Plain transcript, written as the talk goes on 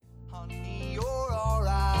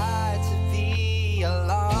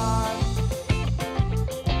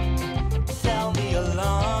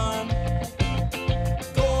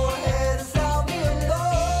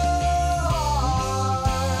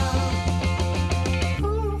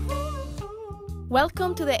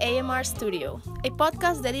Welcome to the AMR Studio, a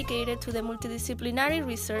podcast dedicated to the multidisciplinary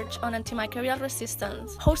research on antimicrobial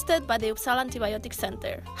resistance, hosted by the Uppsala Antibiotic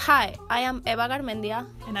Center. Hi, I am Eva Garmendia.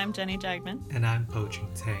 And I'm Jenny Jagman. And I'm Poaching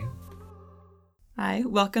Tang. Hi,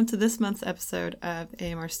 welcome to this month's episode of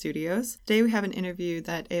AMR Studios. Today we have an interview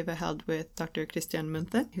that Eva held with Dr. Christian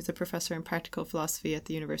Munthe, who's a professor in practical philosophy at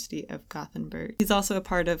the University of Gothenburg. He's also a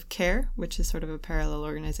part of CARE, which is sort of a parallel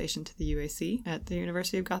organization to the UAC at the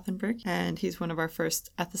University of Gothenburg, and he's one of our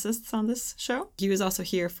first ethicists on this show. He was also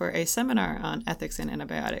here for a seminar on ethics and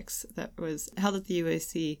antibiotics that was held at the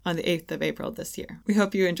UAC on the 8th of April this year. We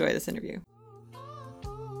hope you enjoy this interview.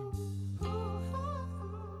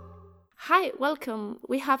 Hi, welcome.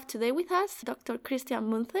 We have today with us Dr. Christian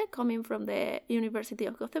Munthe, coming from the University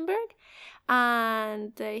of Gothenburg,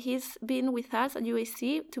 and he's been with us at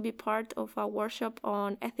UAC to be part of a workshop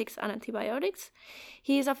on ethics and antibiotics.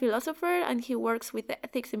 He is a philosopher and he works with the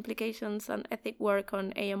ethics implications and ethic work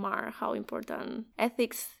on AMR, how important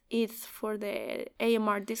ethics is for the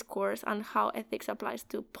AMR discourse and how ethics applies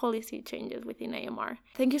to policy changes within AMR.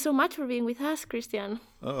 Thank you so much for being with us, Christian.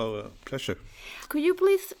 Pleasure. Could you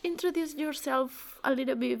please introduce yourself a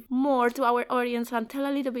little bit more to our audience and tell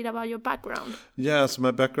a little bit about your background? Yes,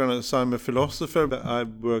 my background is I'm a philosopher.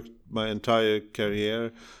 I've worked my entire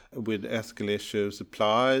career with ethical issues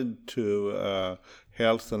applied to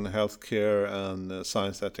health and healthcare and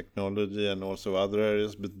science and technology and also other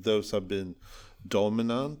areas, but those have been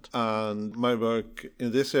dominant, and my work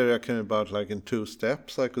in this area came about like in two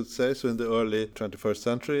steps, I could say. So in the early 21st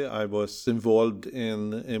century I was involved in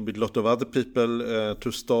with a lot of other people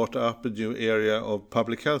to start up a new area of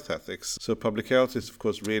public health ethics. So public health is of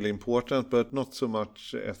course really important, but not so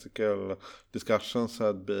much ethical discussions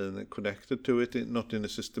had been connected to it, not in a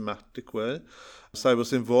systematic way. So I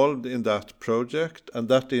was involved in that project, and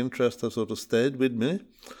that interest has sort of stayed with me.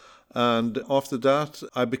 And after that,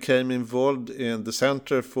 I became involved in the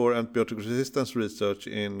Center for Antibiotic Resistance Research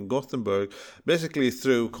in Gothenburg, basically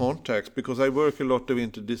through contacts, because I work a lot of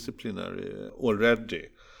interdisciplinary already.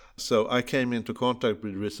 So I came into contact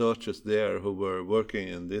with researchers there who were working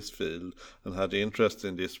in this field and had interest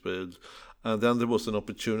in this field. And then there was an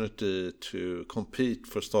opportunity to compete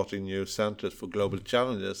for starting new centers for global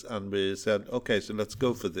challenges. And we said, okay, so let's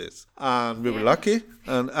go for this. And we were lucky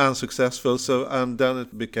and successful. And then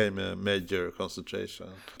it became a major concentration.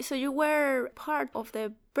 So you were part of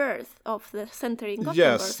the birth of the center in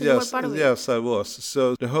Gothenburg? Yes, I was.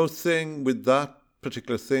 So the whole thing with that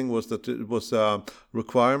particular thing was that it was a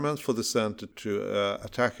requirement for the center to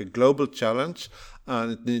attack a global challenge,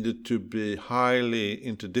 and it needed to be highly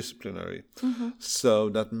interdisciplinary. Mm-hmm. So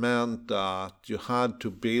that meant that you had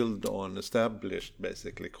to build on established,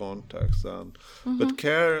 basically, contacts. But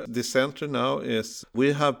CARE, the center now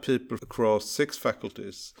we have people across 6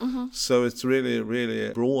 faculties. Mm-hmm. So it's really,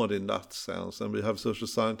 really broad in that sense. And we have social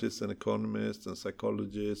scientists and economists and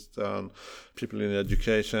psychologists and people in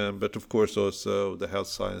education, but of course also the health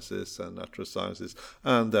sciences and natural sciences,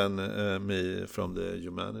 and then me from the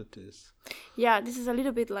humanities. Yeah, this is a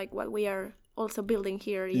little bit like what we are also building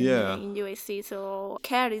here in UAC. So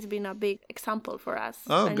CARE has been a big example for us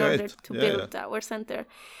in order to build our center.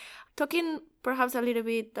 Talking perhaps a little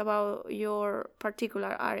bit about your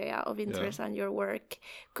particular area of interest and your work,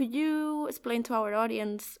 could you explain to our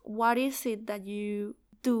audience what is it that you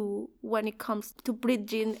do when it comes to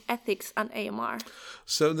bridging ethics and AMR?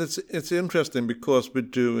 So it's interesting because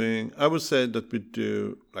I would say that we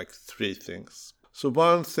do like 3 things. So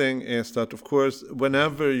one thing is that, of course,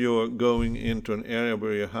 whenever you're going into an area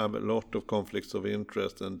where you have a lot of conflicts of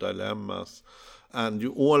interest and dilemmas, and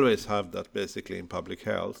you always have that basically in public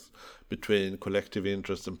health, between collective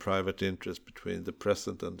interest and private interest, between the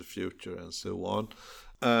present and the future and so on,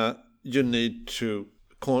 you need to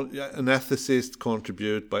an ethicist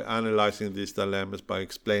contribute by analyzing these dilemmas, by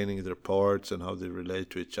explaining their parts and how they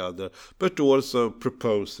relate to each other, but also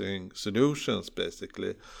proposing solutions,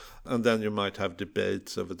 basically. And then you might have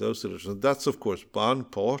debates over those solutions. That's, of course, one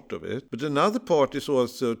part of it. But another part is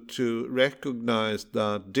also to recognize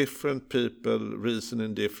that different people reason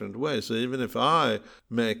in different ways. So even if I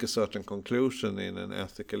make a certain conclusion in an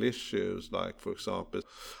ethical issue, like, for example,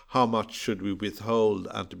 how much should we withhold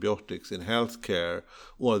antibiotics in healthcare,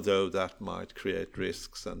 although that might create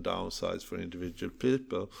risks and downsides for individual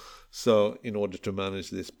people. So in order to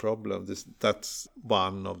manage this problem, that's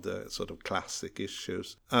one of the sort of classic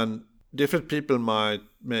issues. And different people might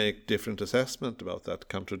make different assessment about that,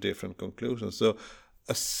 come to different conclusions. So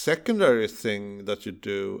a secondary thing that you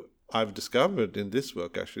do, I've discovered in this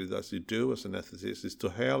work actually, that you do as an ethicist, is to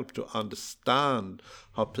help to understand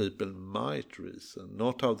how people might reason,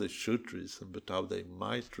 not how they should reason, but how they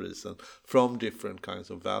might reason from different kinds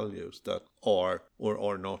of values that are or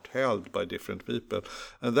are not held by different people.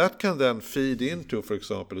 And that can then feed into, for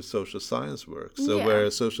example, the social science work. So where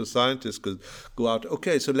a social scientist could go out,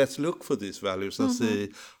 okay, so let's look for these values and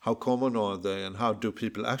see how common are they and how do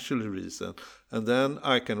people actually reason. And then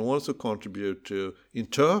I can also contribute to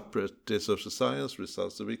interpret the social science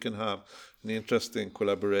results, so we can have an interesting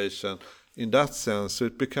collaboration in that sense. So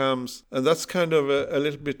it becomes, and that's kind of a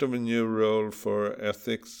little bit of a new role for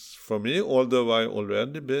ethics for me, although I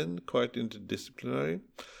already been quite interdisciplinary.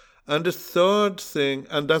 And the third thing,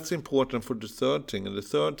 and that's important for the third thing, and the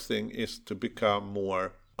third thing is to become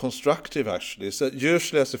more constructive, actually. So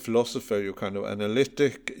usually as a philosopher, you're kind of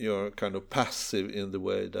analytic, you're kind of passive in the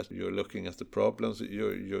way that you're looking at the problems,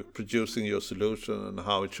 you're producing your solution and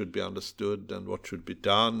how it should be understood and what should be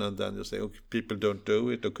done, and then you say, okay, people don't do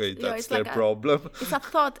it, okay, that's their problem. It's a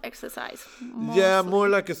thought exercise. More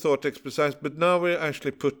like a thought exercise, but now we're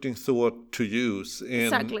actually putting thought to use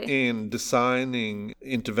in designing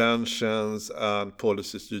interventions and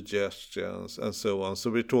policy suggestions and so on. So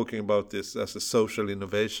we're talking about this as a social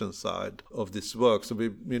innovation side of this work. So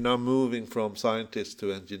we're now moving from scientists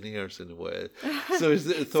to engineers in a way. So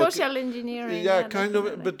it's social engineering. Yeah, kind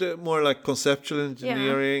of, but more like conceptual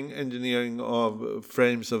engineering, engineering of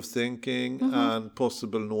frames of thinking and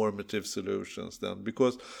possible normative solutions then.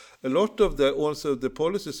 Because a lot of the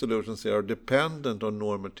policy solutions here are dependent on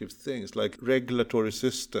normative things like regulatory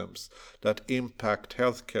systems that impact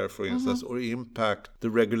healthcare, for instance, or impact the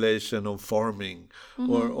regulation of farming,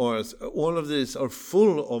 or all of these are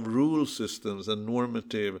full of rule systems and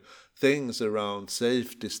normative things around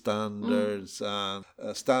safety standards and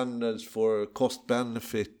standards for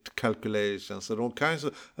cost-benefit calculations and all kinds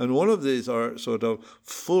of, and all of these are sort of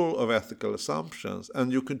full of ethical assumptions,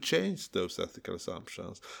 and you can change those ethical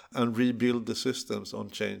assumptions and rebuild the systems on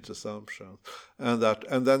changed assumptions, and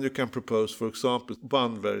then you can propose, for example,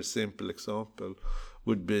 one very simple example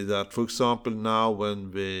would be that, for example, now when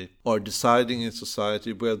we are deciding in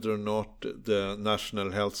society whether or not the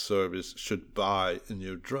National Health Service should buy a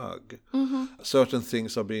new drug, certain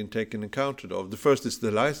things are being taken account of. The first is the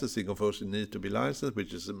licensing. Of course, you need to be licensed,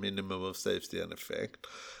 which is a minimum of safety and effect.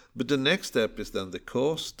 But the next step is then the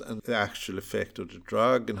cost and the actual effect of the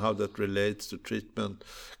drug and how that relates to treatment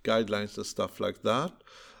guidelines and stuff like that.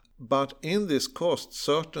 But in this cost,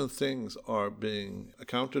 certain things are being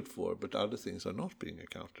accounted for, but other things are not being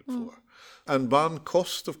accounted for. And one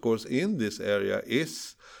cost, of course, in this area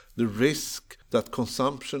is the risk that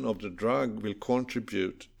consumption of the drug will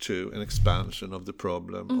contribute to an expansion of the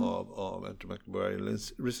problem of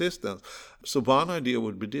antimicrobial resistance. So one idea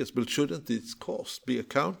would be this, but shouldn't these costs be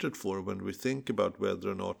accounted for when we think about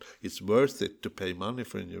whether or not it's worth it to pay money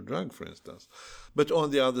for a new drug, for instance? But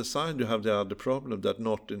on the other side, you have the other problem that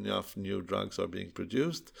not enough new drugs are being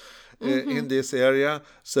produced in this area.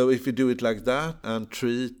 So if you do it like that and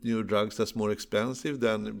treat new drugs as more expensive,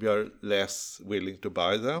 then we are less willing to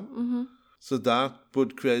buy them. So that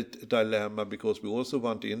would create a dilemma, because we also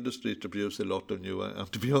want the industry to produce a lot of new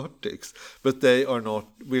antibiotics, but they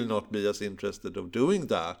will not be as interested of doing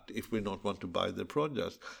that if we not want to buy their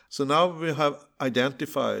products. So now we have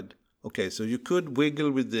identified, okay, so you could wiggle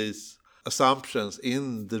with these assumptions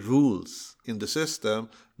in the rules in the system,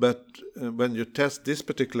 but when you test this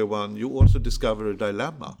particular one, you also discover a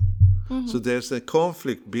dilemma. So there's a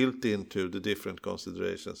conflict built into the different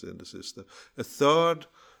considerations in the system. A third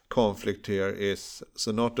conflict here is,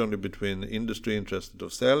 so not only between industry interested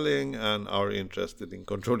of selling and our interested in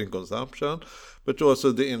controlling consumption, but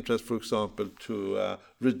also the interest, for example, to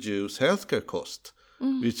reduce healthcare costs,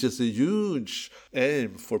 which is a huge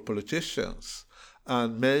aim for politicians.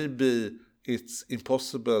 And maybe it's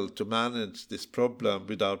impossible to manage this problem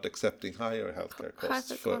without accepting higher healthcare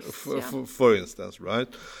costs, for instance, right?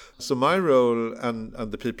 So my role and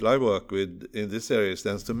the people I work with in this area is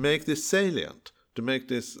then to make this salient.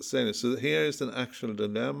 So here is an actual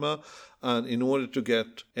dilemma, and in order to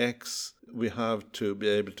get X, we have to be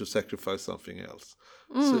able to sacrifice something else.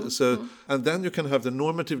 And then you can have the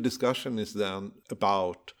normative discussion is then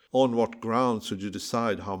about on what grounds should you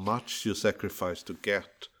decide how much you sacrifice to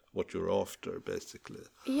get what you're after, basically.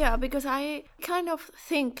 Yeah, because I kind of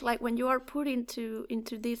think like when you are put into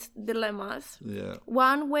these dilemmas,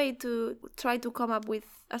 one way to try to come up with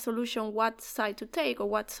a solution, what side to take or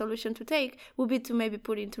what solution to take, would be to maybe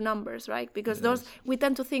put into numbers, right? Because those, we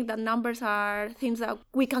tend to think that numbers are things that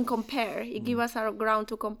we can compare. It gives us our ground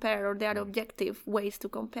to compare, or they are objective ways to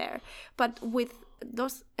compare. But with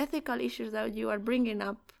those ethical issues that you are bringing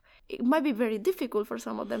up, it might be very difficult for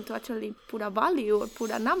some of them to actually put a value or put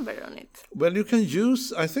a number on it. Well,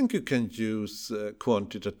 I think you can use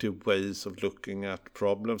quantitative ways of looking at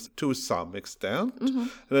problems to some extent. Mm-hmm.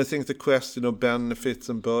 And I think the question of benefits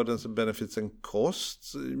and burdens and benefits and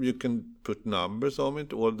costs, you can put numbers on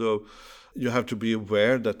it, although you have to be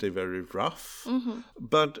aware that they're very rough. Mm-hmm.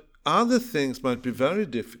 But other things might be very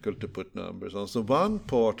difficult to put numbers on. So one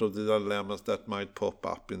part of the dilemmas that might pop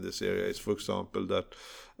up in this area is, for example, that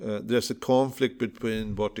there's a conflict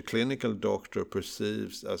between what the clinical doctor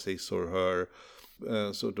perceives as his or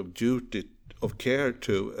her sort of duty of care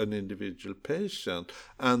to an individual patient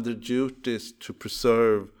and the duties to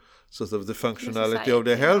preserve sort of the functionality of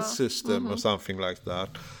the health system or something like that.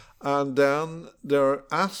 And then there are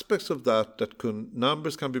aspects of that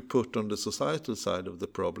numbers can be put on the societal side of the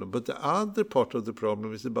problem. But the other part of the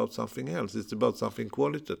problem is about something else. It's about something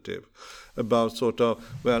qualitative, about sort of,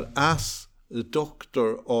 well, as the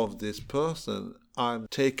doctor of this person, I'm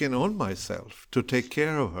taking on myself to take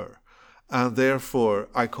care of her. And therefore,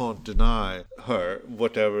 I can't deny her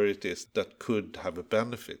whatever it is that could have a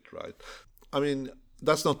benefit, right? I mean,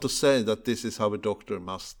 that's not to say that this is how a doctor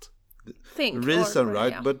must reason,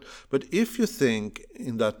 right? Yeah. But if you think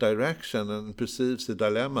in that direction and perceives the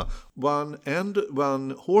dilemma, one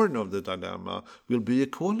horn of the dilemma will be a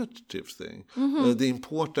qualitative thing. Mm-hmm. The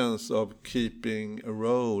importance of keeping a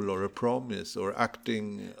role or a promise or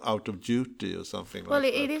acting out of duty or something like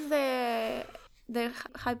that. Well, it is the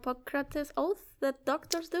Hippocrates oath that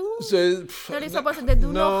doctors do? So, that is supposed to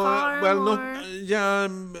do no harm? Well,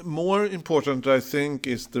 more important, I think,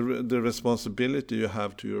 is the responsibility you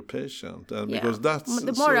have to your patient. And because that's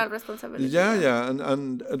the moral responsibility. Yeah,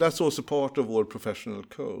 and that's also part of all professional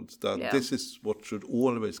codes, that this is what should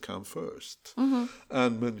always come first. Mm-hmm.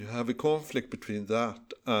 And when you have a conflict between that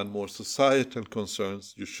and more societal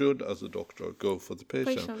concerns, you should, as a doctor, go for the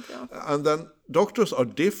patient. And then doctors are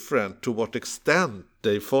different to what extent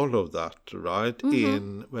they follow that, right?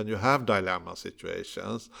 Mm-hmm. When you have dilemma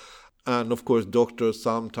situations. And of course, doctors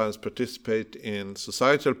sometimes participate in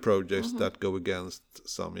societal projects that go against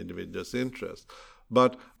some individual's interests.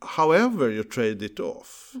 But however you trade it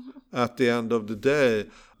off, at the end of the day,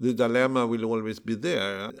 the dilemma will always be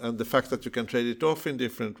there. And the fact that you can trade it off in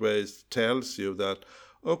different ways tells you that,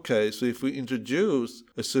 okay, so if we introduce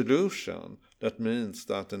a solution, that means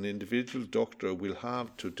that an individual doctor will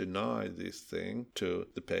have to deny this thing to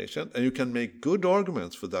the patient. And you can make good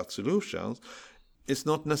arguments for that solution. It's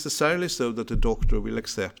not necessarily so that the doctor will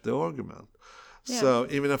accept the argument. Yeah. So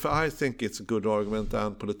even if I think it's a good argument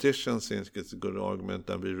and politicians think it's a good argument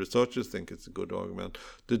and we researchers think it's a good argument,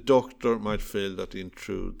 the doctor might feel that it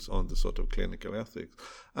intrudes on the sort of clinical ethics.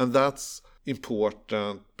 And that's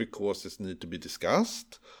important because it needs to be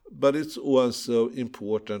discussed, but it's also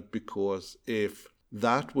important because if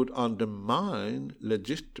that would undermine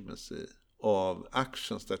legitimacy of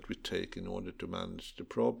actions that we take in order to manage the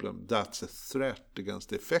problem, that's a threat against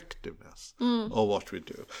the effectiveness of what we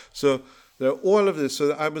do. So there are all of this.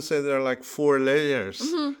 So I would say there are like 4 layers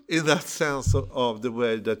in that sense of the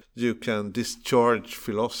way that you can discharge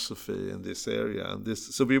philosophy in this area. And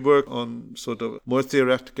so we work on sort of more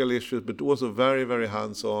theoretical issues, but also very, very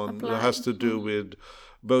hands-on. It has to do with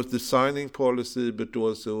both designing policy, but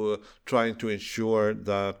also trying to ensure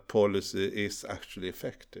that policy is actually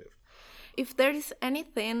effective. If there is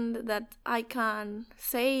anything that I can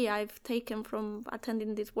say I've taken from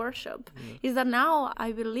attending this workshop, is that now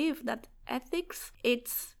I believe that ethics,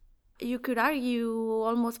 it's, you could argue,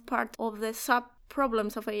 almost part of the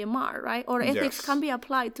sub-problems of AMR, right? Or ethics can be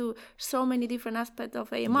applied to so many different aspects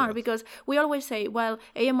of AMR, because we always say, well,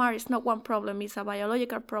 AMR is not one problem, it's a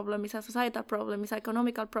biological problem, it's a societal problem, it's an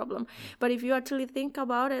economical problem. But if you actually think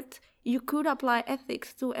about it, you could apply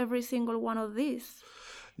ethics to every single one of these.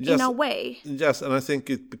 Yes, in a way. Yes, and I think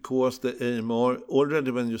it's because the AMR,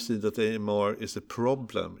 already when you see that AMR is a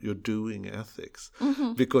problem, you're doing ethics.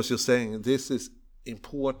 Because you're saying this is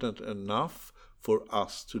important enough for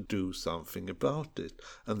us to do something about it.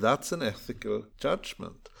 And that's an ethical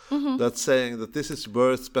judgment. That's saying that this is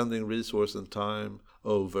worth spending resource and time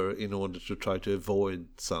over in order to try to avoid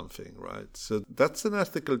something, right? So that's an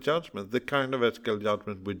ethical judgment, the kind of ethical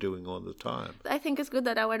judgment we're doing all the time. I think it's good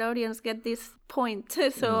that our audience get this point.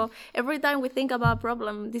 So every time we think about a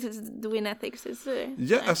problem, this is doing ethics.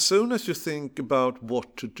 As soon as you think about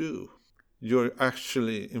what to do, you're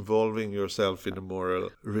actually involving yourself in a moral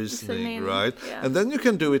reasoning, right? Yeah. And then you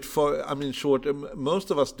can do it short. Most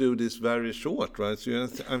of us do this very short, right? So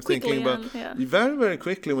I'm thinking about very, very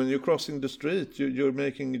quickly when you're crossing the street, you're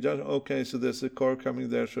making, okay, so there's a car coming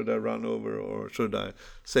there, should I run over or should I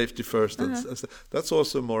safety first? That's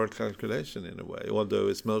also moral calculation in a way, although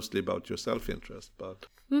it's mostly about your self-interest. But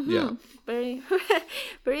yeah. Very,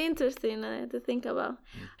 very interesting to think about.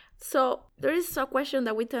 So there is a question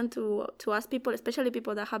that we tend to ask people, especially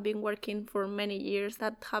people that have been working for many years,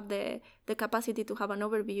 that have the capacity to have an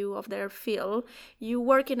overview of their field. You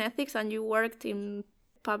work in ethics and you worked in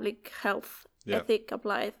public health, ethic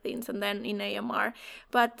applied things, and then in AMR.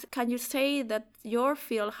 But can you say that your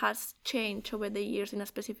field has changed over the years in a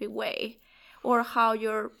specific way? Or how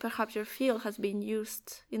perhaps your field has been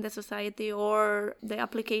used in the society, or the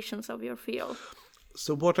applications of your field?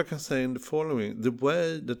 So what I can say in the following, the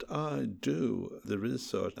way that I do the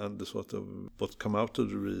research and the sort of what come out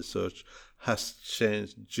of the research has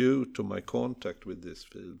changed due to my contact with this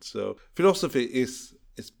field. So philosophy is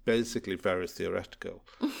basically very theoretical.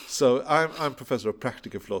 So I'm professor of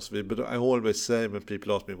practical philosophy, but I always say when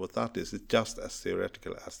people ask me what that is, it's just as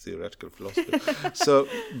theoretical philosophy. So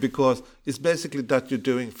because it's basically that you're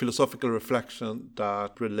doing philosophical reflection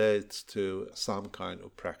that relates to some kind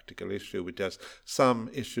of practical issue, which has some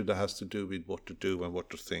issue that has to do with what to do and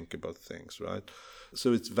what to think about things, right?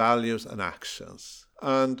 So it's values and actions.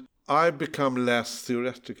 And I become less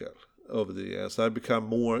theoretical over the years. I become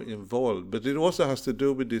more involved, but it also has to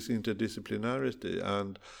do with this interdisciplinarity,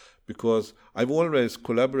 and because I've always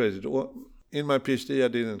collaborated. In my PhD I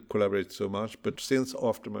didn't collaborate so much, but since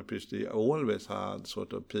after my PhD I always had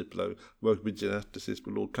sort of people. I worked with geneticists,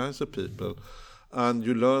 with all kinds of people, and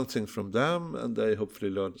you learn things from them and they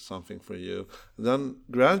hopefully learn something from you. And then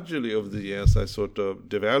gradually over the years I sort of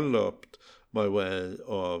developed my way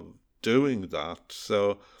of doing that.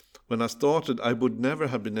 So when I started, I would never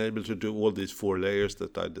have been able to do all these 4 layers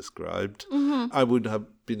that I described. I would have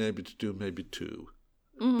been able to do maybe 2,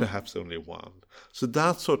 perhaps only 1. So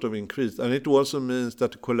that sort of increased. And it also means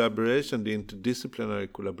that the collaboration, the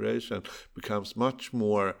interdisciplinary collaboration, becomes much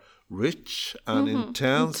more rich and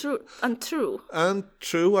intense. And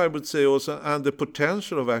true, I would say also. And the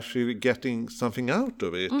potential of actually getting something out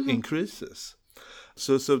of it increases.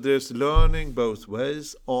 So there's learning both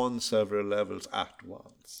ways on several levels at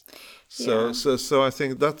once. So I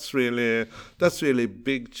think that's really a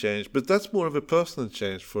big change. But that's more of a personal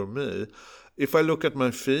change for me. If I look at my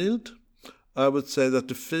field, I would say that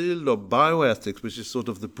the field of bioethics, which is sort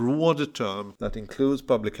of the broader term that includes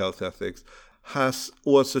public health ethics, has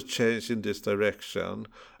also changed in this direction.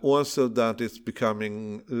 Also that it's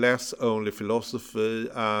becoming less only philosophy,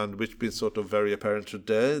 and which been sort of very apparent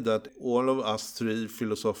today, that all of us 3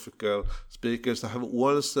 philosophical speakers have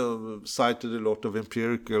also cited a lot of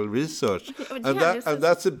empirical research. And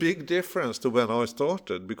that's a big difference to when I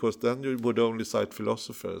started, because then you would only cite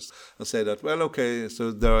philosophers and say that, well, okay, so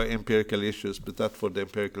there are empirical issues, but that's for the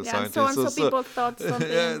empirical scientists. So people thought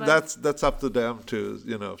something. That's up to them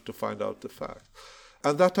to find out the facts.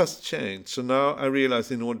 And that has changed. So now I realize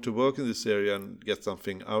in order to work in this area and get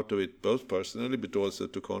something out of it, both personally but also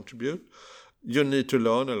to contribute, you need to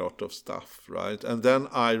learn a lot of stuff, right? And then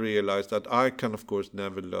I realized that I can, of course,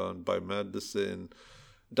 never learn biomedicine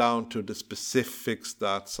down to the specifics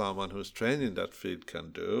that someone who's trained in that field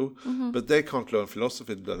can do. But they can't learn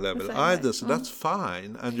philosophy at that level either, so that's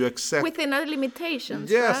fine. And you accept... within our limitations,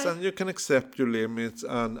 yes, right? And you can accept your limits,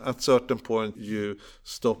 and at a certain point you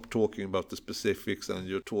stop talking about the specifics and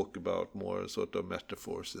you talk about more sort of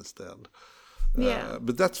metaphors instead.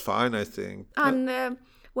 But that's fine, I think. And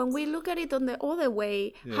when we look at it on the other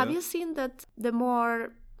way, have you seen that the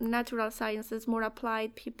more natural sciences, more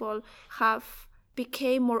applied people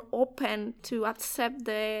became more open to accept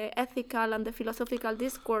the ethical and the philosophical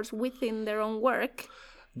discourse within their own work?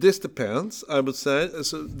 This depends, I would say.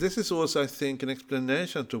 So this is also, I think, an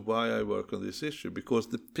explanation to why I work on this issue, because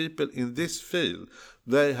the people in this field,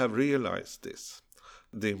 they have realized this,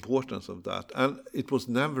 the importance of that. And it was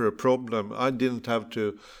never a problem. I didn't have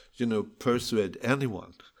to, persuade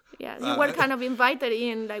anyone. Yeah, you were kind of invited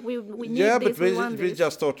in, like we need this, we want this. We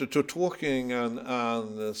just started talking,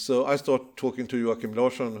 and so I started talking to Joachim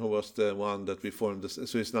Larsson, who was the one that we formed,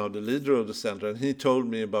 so he's now the leader of the center, and he told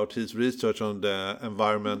me about his research on the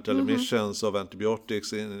environmental emissions of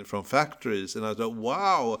antibiotics from factories, and I thought,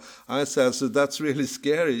 wow, I said, so that's really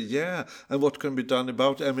scary, and what can be done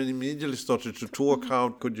about it? I mean, immediately started to talk, how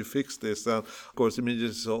could you fix this? And of course,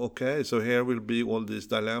 immediately said, okay, so here will be all these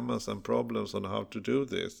dilemmas and problems on how to do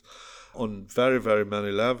this. on very, very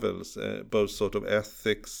many levels, both sort of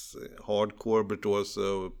ethics, hardcore, but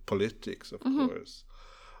also politics, of course.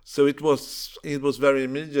 So it was very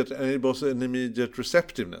immediate, and it was an immediate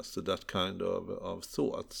receptiveness to that kind of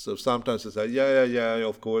thought. So sometimes I say, yeah,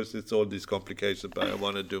 of course, it's all these complications, but I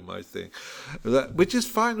want to do my thing, which is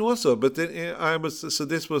fine also. But then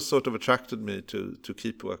this was sort of attracted me to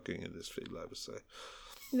keep working in this field, I would say.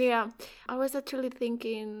 Yeah, I was actually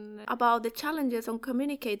thinking about the challenges on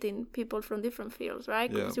communicating people from different fields,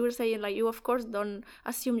 right? Because you were saying, like, you of course don't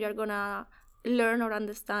assume you're gonna learn or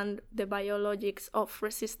understand the biologics of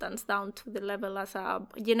resistance down to the level as a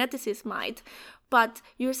geneticist might, but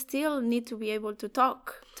you still need to be able to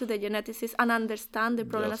talk to the geneticist and understand the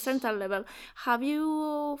problem at a certain level. Have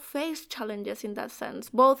you faced challenges in that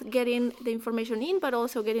sense, both getting the information in but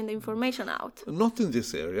also getting the information out? Not in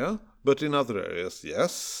this area, but in other areas,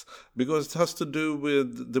 yes, because it has to do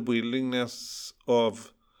with the willingness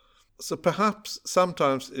of... So perhaps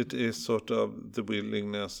sometimes it is sort of the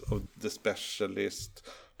willingness of the specialist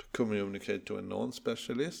to communicate to a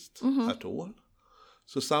non-specialist at all.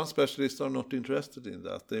 So some specialists are not interested in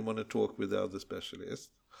that. They want to talk with the other specialists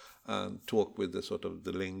and talk with the sort of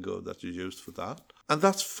the lingo that you use for that. And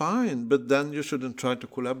that's fine, but then you shouldn't try to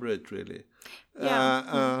collaborate, really.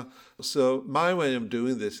 So my way of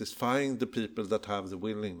doing this is find the people that have the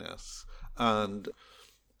willingness. And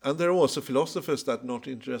there are also philosophers that are not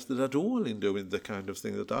interested at all in doing the kind of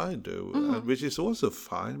thing that I do, and which is also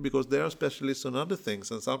fine, because they are specialists on other things,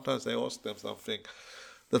 and sometimes I ask them something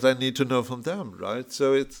that I need to know from them, right?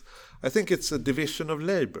 So I think it's a division of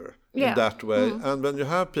labor in that way. And when you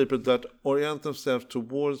have people that orient themselves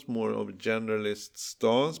towards more of a generalist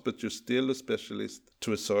stance, but you're still a specialist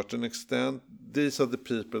to a certain extent, these are the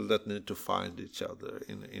people that need to find each other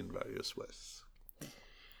in various ways.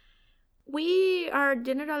 We are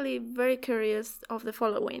generally very curious of the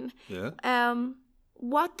following.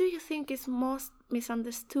 What do you think is most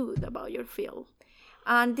misunderstood about your field?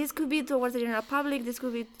 And this could be towards the general public, this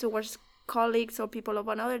could be towards colleagues or people of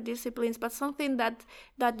other disciplines, but something that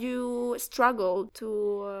you struggle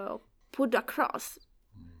to put across.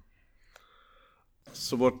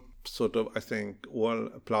 So what sort of, I think, all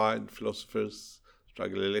applied philosophers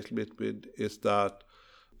struggle a little bit with is that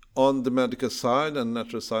on the medical side and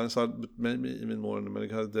natural science side, but maybe even more on the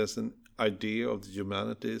medical side, there's an idea of the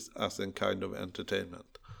humanities as a kind of entertainment.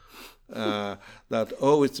 That,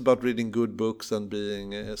 it's about reading good books and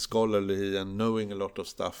being scholarly and knowing a lot of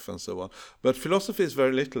stuff and so on. But philosophy is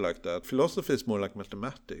very little like that. Philosophy is more like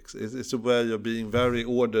mathematics. It's a way of being very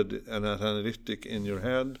ordered and analytic in your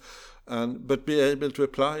head, but be able to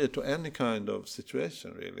apply it to any kind of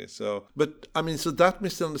situation, really. So that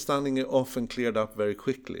misunderstanding is often cleared up very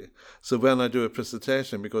quickly. So when I do a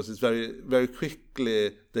presentation, because it's very, very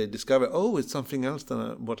quickly they discover, it's something else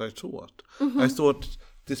than what I thought. I thought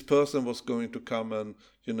this person was going to come and,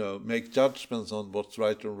 make judgments on what's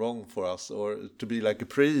right and wrong for us, or to be like a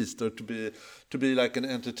priest, or to be like an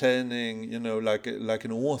entertaining, like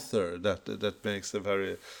an author that makes a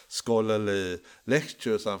very scholarly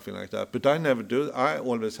lecture or something like that. But I never do. I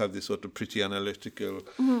always have this sort of pretty analytical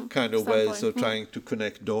kind of ways of trying to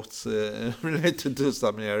connect dots related to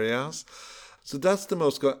some areas. So that's the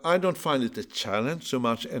most... I don't find it a challenge so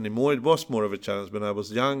much anymore. It was more of a challenge when I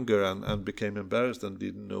was younger and became embarrassed and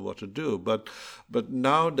didn't know what to do. But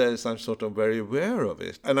nowadays I'm sort of very aware of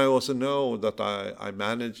it. And I also know that I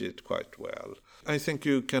manage it quite well. I think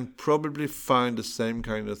you can probably find the same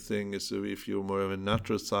kind of thing as if you're more of a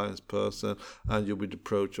natural science person and you would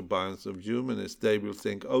approach a bunch of humanists. They will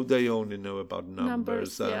think, they only know about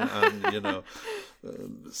numbers and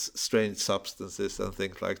strange substances and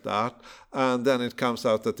things like that. And then it comes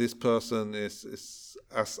out that this person is,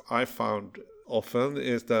 as I found often,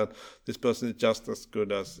 is that this person is just as good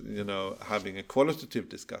as, having a qualitative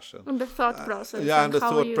discussion. And the thought process. And the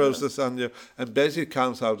thought process. And basically it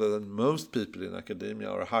comes out that most people in academia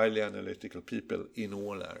are highly analytical people in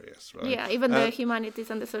all areas, right? Yeah, even the humanities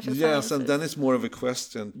and the social sciences. Yes, and then it's more of a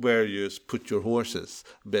question where you put your horses,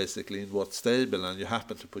 basically, in what stable, and you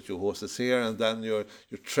happen to put your horses here, and then you're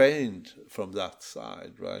trained from that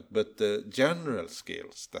side, right? But the general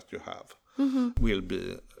skills that you have will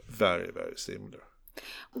be very, very similar.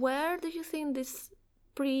 Where do you think this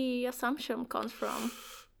pre-assumption comes from?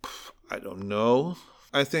 I don't know.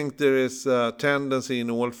 I think there is a tendency in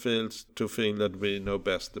all fields to feel that we know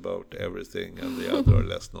best about everything and the other are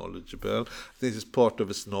less knowledgeable. This is part of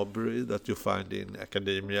a snobbery that you find in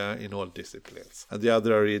academia in all disciplines. And the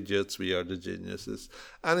other are idiots, we are the geniuses.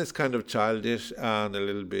 And it's kind of childish and a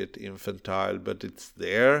little bit infantile, but it's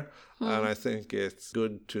there. And I think it's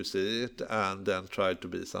good to see it and then try to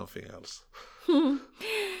be something else.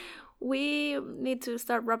 we need to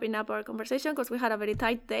start wrapping up our conversation because we had a very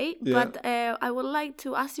tight day. Yeah. But I would like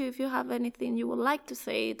to ask you if you have anything you would like to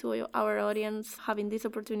say to our audience, having this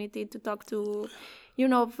opportunity to talk to,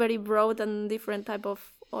 very broad and different type of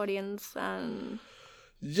audience. And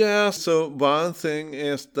Yeah, so one thing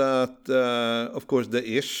is that, of course, the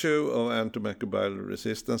issue of antimicrobial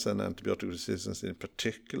resistance and antibiotic resistance in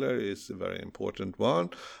particular is a very important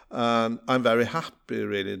one. And I'm very happy,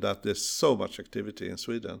 really, that there's so much activity in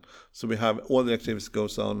Sweden. So we have all the activities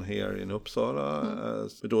goes on here in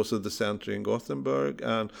Uppsala, but also the center in Gothenburg.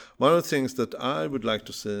 And one of the things that I would like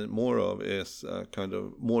to see more of is kind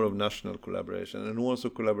of more of national collaboration, and also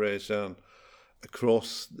collaboration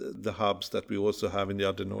across the hubs that we also have in the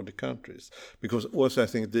other Nordic countries. Because also I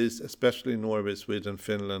think these, especially Norway, Sweden,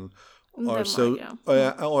 Finland, are so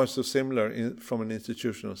similar from an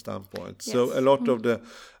institutional standpoint. Yes. So a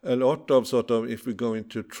lot of sort of, if we're going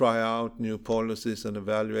to try out new policies and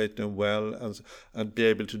evaluate them well and be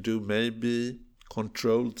able to do maybe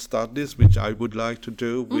controlled studies, which I would like to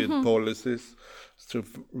do with policies to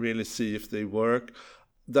really see if they work.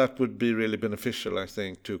 That would be really beneficial, I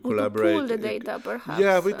think, to collaborate. We could pool the data, perhaps.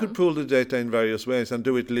 Yeah, we could pool the data in various ways and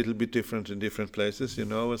do it a little bit different in different places,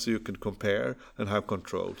 so you can compare and have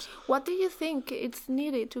controls. What do you think it's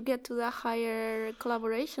needed to get to the higher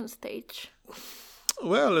collaboration stage?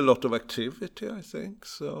 Well, a lot of activity, I think.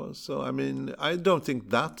 So I mean, I don't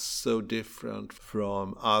think that's so different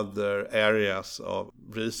from other areas of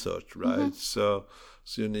research, right? So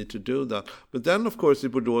you need to do that. But then, of course,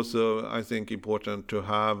 it would also, I think, important to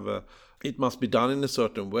have, it must be done in a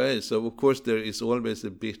certain way. So, of course, there is always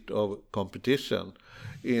a bit of competition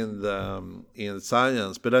in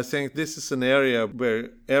science. But I think this is an area where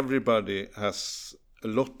everybody has a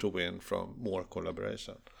lot to win from more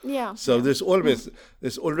collaboration. Yeah. So there's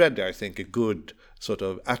already, I think, a good sort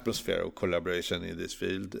of atmosphere of collaboration in this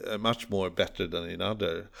field, much more better than in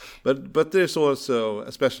other. But there's also,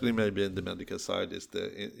 especially maybe in the medical side,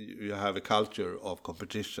 you have a culture of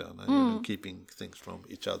competition and keeping things from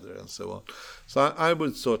each other and so on.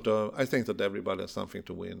 So I think that everybody has something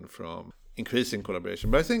to win from increasing collaboration.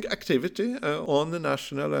 But I think activity on the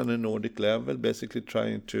national and the Nordic level, basically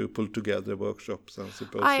trying to pull together workshops and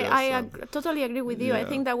symposia. I totally agree with you. Yeah. I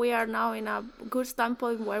think that we are now in a good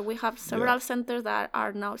standpoint where we have several centers that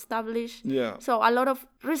are now established. Yeah. So a lot of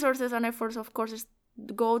resources and efforts, of course,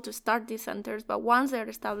 go to start these centers, but once they're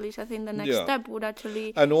established, I think the next step would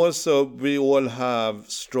actually... And also, we all have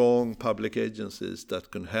strong public agencies that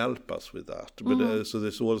can help us with that. But so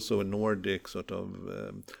there's also a Nordic sort of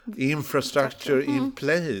infrastructure in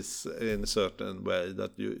place in a certain way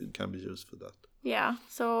that can be used for that. Yeah,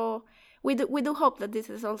 so we do hope that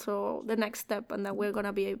this is also the next step and that we're going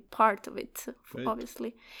to be a part of it,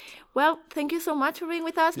 obviously. Well, thank you so much for being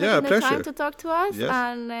with us, making the time to talk to us. Yes.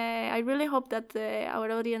 And I really hope that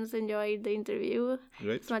our audience enjoyed the interview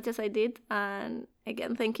as much as I did. And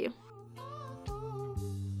again, thank you.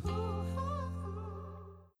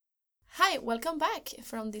 Hi, welcome back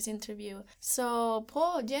from this interview. So,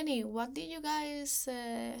 Paul, Jenny, what did you guys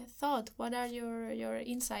thought? What are your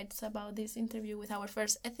insights about this interview with our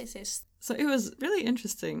first ethicist? So it was really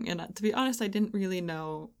interesting. And to be honest, I didn't really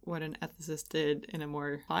know what an ethicist did in a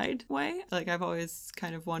more applied way. Like, I've always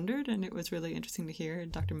kind of wondered, and it was really interesting to hear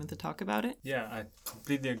Dr. Munthe talk about it. Yeah, I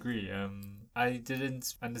completely agree. I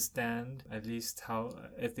didn't understand at least how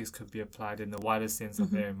ethics could be applied in the wider sense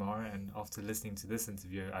of AMR. And after listening to this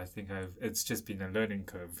interview, I think it's just been a learning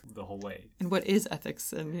curve the whole way. And what is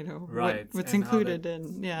ethics and, what's and included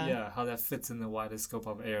in, how that fits in the wider scope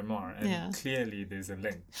of AMR. And clearly there's a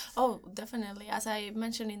link. Oh, definitely. As I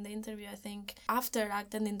mentioned in the interview, I think after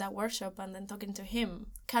attending that workshop and then talking to him,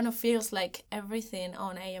 kind of feels like everything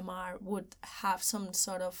on AMR would have some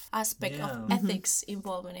sort of aspect of ethics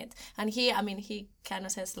involved in it. And he kind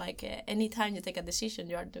of says like anytime you take a decision,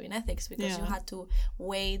 you are doing ethics because you had to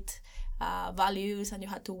weight values and you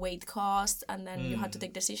had to weight costs and then you had to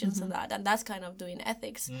take decisions on that, and that's kind of doing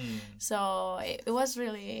ethics. So it was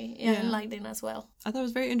really enlightening as well. I thought it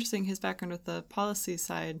was very interesting, his background with the policy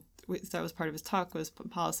side. That was part of his talk, was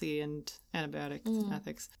policy and antibiotic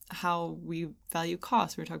ethics. How we value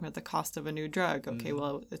cost. We were talking about the cost of a new drug. Okay,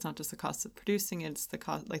 well, it's not just the cost of producing it, it's the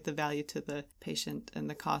cost, like the value to the patient and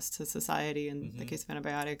the cost to society in the case of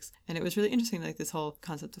antibiotics. And it was really interesting, like this whole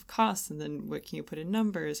concept of cost, and then what can you put in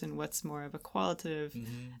numbers and what's more of a qualitative.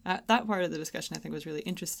 That part of the discussion I think was really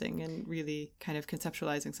interesting and really kind of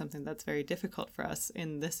conceptualizing something that's very difficult for us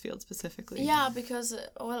in this field specifically. Yeah, because,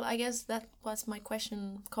 I guess that was my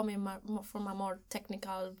question coming coming from a more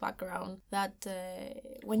technical background, that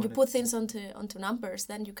when you put things onto numbers,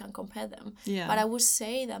 then you can compare them. Yeah. But I would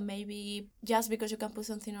say that maybe just because you can put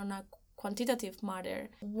something on a quantitative matter,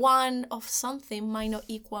 one of something might not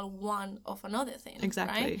equal one of another thing.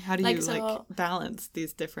 Exactly. Right? How do you balance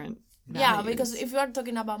these different values? Yeah, because if you are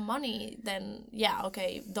talking about money, then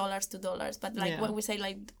okay, dollars to dollars. But when we say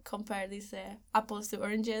compare these apples to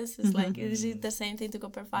oranges, it's is it the same thing to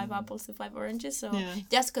compare 5 apples to 5 oranges? So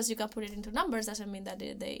just because you can put it into numbers doesn't mean that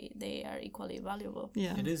they are equally valuable.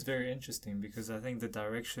 Yeah, it is very interesting because I think the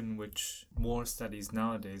direction which more studies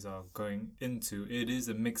nowadays are going into, it is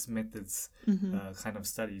a mixed methods kind of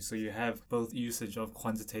study. So you have both usage of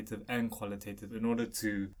quantitative and qualitative in order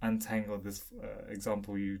to untangle this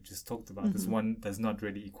example you just talked about. This one does not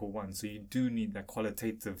really equal one, so you do need that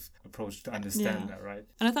qualitative approach to understand that, right?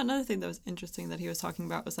 And I thought another thing that was interesting that he was talking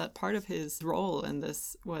about was that part of his role in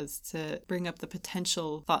this was to bring up the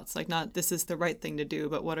potential thoughts, like not this is the right thing to do,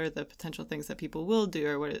 but what are the potential things that people will do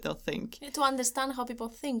or what they'll think. To understand how people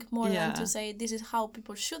think more than to say this is how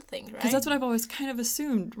people should think, right? Because that's what I've always kind of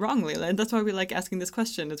assumed wrongly, and that's why we like asking this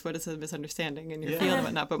question, is what is a misunderstanding in your field and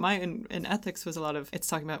whatnot. But mine in ethics was a lot of, it's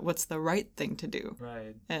talking about what's the right thing to do.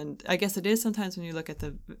 Right. And I guess it is sometimes when you look at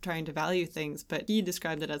the trying to value things, but he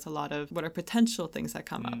described it as a lot of what are potential things that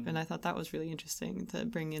come up. And I thought that was really interesting to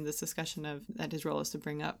bring in this discussion of that his role is to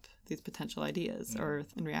bring up these potential ideas or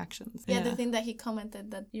reactions. Yeah, the thing that he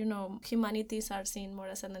commented that, humanities are seen more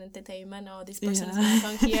as an entertainment, or this person's going to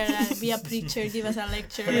come here and be a preacher, give us a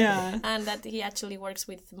lecture. And that he actually works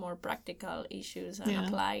with more practical issues and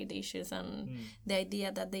applied issues, and the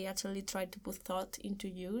idea that they actually try to put thought into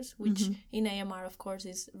use, which in AMR, of course,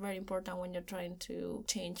 is very important when you're trying to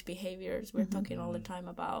change behaviors. We're talking all the time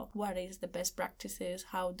about what is the best practices,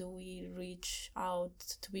 how do we reach out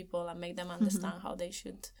to people and make them understand how they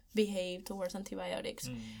should behave towards antibiotics.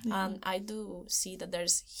 And I do see that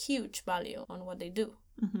there's huge value on what they do.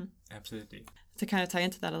 Absolutely. To kind of tie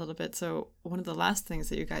into that a little bit, so one of the last things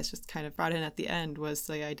that you guys just kind of brought in at the end was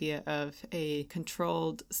the idea of a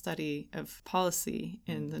controlled study of policy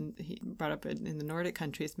he brought up in the Nordic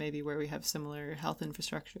countries, maybe where we have similar health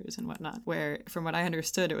infrastructures and whatnot, where from what I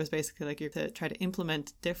understood, it was basically like you're to try to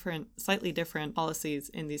implement slightly different policies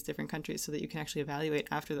in these different countries so that you can actually evaluate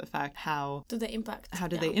after the fact how do they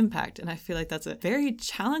impact. And I feel like that's a very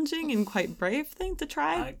challenging and quite brave thing to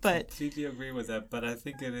try. I completely agree with that, but I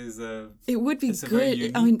think it would be it's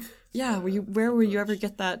good. I mean, where will you ever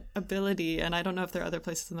get that ability? And I don't know if there are other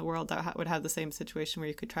places in the world that would have the same situation where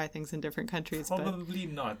you could try things in different countries. Probably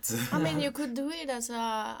not. I mean, you could do it as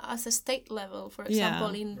a state level, for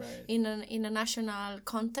example, in a national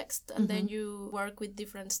context, and then you work with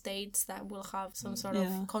different states that will have some sort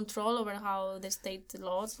of control over how the state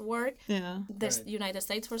laws work. The United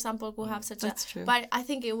States, for example, will have such true. But I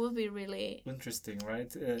think it would be really interesting, right?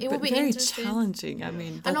 It would be very interesting. Challenging. I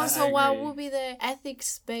mean, and also, what would be the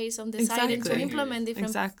ethics based on deciding to implement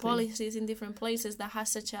different policies in different places that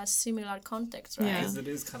has such a similar context, right? Because it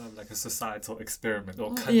is kind of like a societal experiment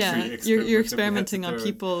or country experiment. You're experimenting on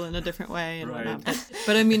people in a different way and whatnot.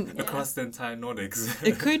 But I mean, across the entire Nordics,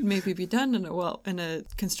 it could maybe be done in a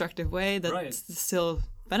constructive way that still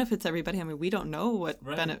benefits everybody. I mean, we don't know what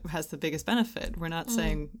has the biggest benefit. We're not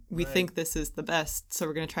saying we think this is the best, so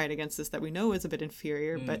we're going to try it against this that we know is a bit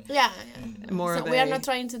inferior, but more so of we are not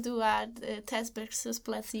trying to do a test versus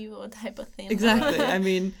placebo type of thing. Exactly. I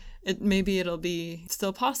mean, maybe it'll be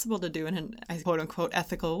still possible to do in a quote unquote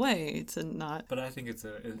ethical way. It's not. But I think it's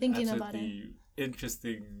absolutely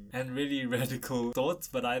interesting and really radical thoughts,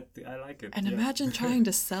 but I like it. And imagine trying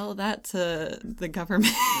to sell that to the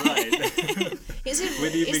government. Right. Is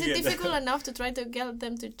it difficult enough to try to get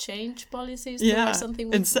them to change policies towards something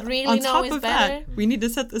we really know is better? We need to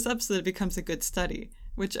set this up so that it becomes a good study.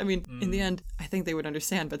 Which, I mean, in the end, I think they would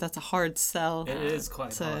understand, but that's a hard sell it is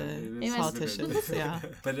quite to hard. politicians.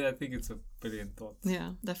 But I think it's a brilliant thought.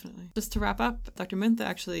 Yeah, definitely. Just to wrap up, Dr. Munthe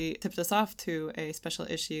actually tipped us off to a special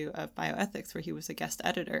issue of Bioethics where he was a guest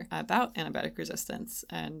editor about antibiotic resistance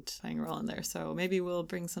and playing a role in there. So maybe we'll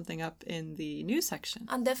bring something up in the news section.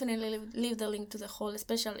 And definitely leave the link to the whole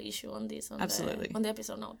special issue on this on the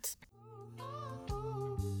episode notes.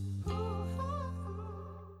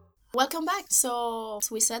 Welcome back. So, as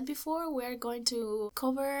we said before, we're going to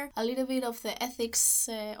cover a little bit of the ethics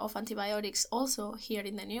of antibiotics also here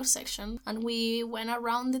in the news section. And we went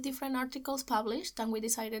around the different articles published and we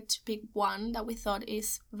decided to pick one that we thought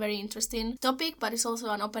is very interesting topic, but it's also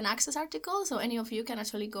an open access article. So any of you can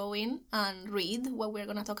actually go in and read what we're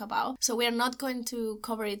going to talk about. So we are not going to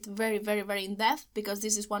cover it very, very, very in depth because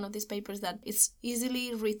this is one of these papers that is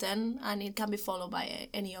easily written and it can be followed by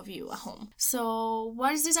any of you at home. So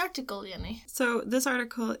what is this article, Jenny? So this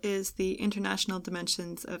article is the International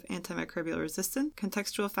Dimensions of Antimicrobial Resistance.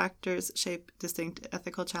 Contextual factors shape distinct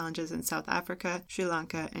ethical challenges in South Africa, Sri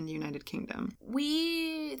Lanka, and United Kingdom.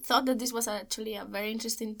 We thought that this was actually a very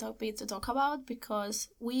interesting topic to talk about because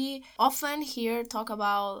we often hear talk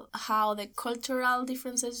about how the cultural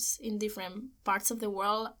differences in different parts of the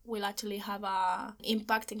world will actually have an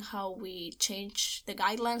impact in how we change the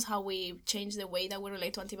guidelines, how we change the way that we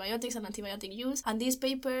relate to antibiotics and antibiotic use. And this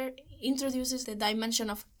paper introduces the dimension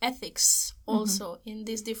of ethics also in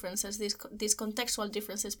these differences, these contextual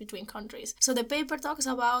differences between countries. So the paper talks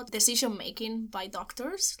about decision making by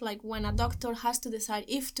doctors, like when a doctor has to decide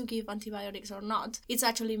if to give antibiotics or not, it's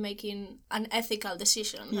actually making an ethical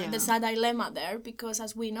decision. Yeah. There's a dilemma there because,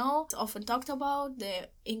 as we know, it's often talked about, the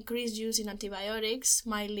increased use in antibiotics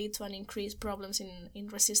might lead to an increased problems in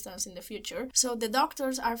resistance in the future. So the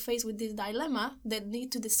doctors are faced with this dilemma. They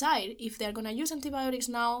need to decide if they're going to use antibiotics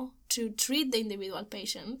now to treat the individual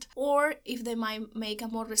patient, or if they might make a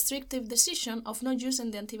more restrictive decision of not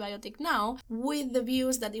using the antibiotic now with the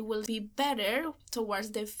views that it will be better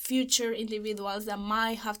towards the future individuals that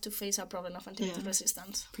might have to face a problem of antibiotic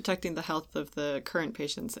resistance. Protecting the health of the current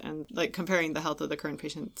patients and like comparing the health of the current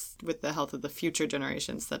patients with the health of the future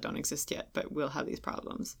generations that don't exist yet but will have these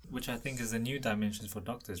problems. Which I think is a new dimension for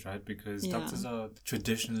doctors, right? Because doctors are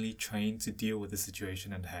traditionally trained to deal with the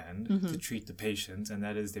situation at hand, to treat the patient, and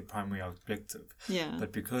that is their primary objective. Yeah.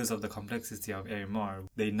 But because of the complexity of AMR,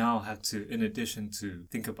 they now have to, in addition to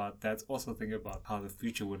think about that, also think about how the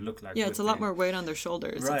future would look like. Yeah, it's a lot more weight on their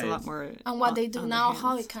shoulders. Right. It's a lot more And what they do now,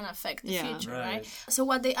 how how it can affect the future, Right. right? So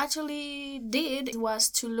what they actually did was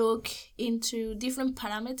to look into different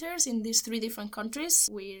parameters in these three different countries.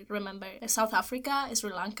 We remember South Africa,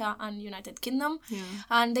 Sri Lanka, and United Kingdom. Yeah.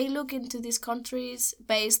 And they look into these countries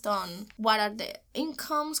based on what are the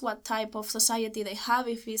incomes, what type of society they have,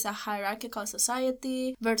 if it's a hierarchical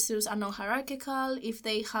society versus a non-hierarchical, if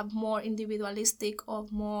they have more individualistic or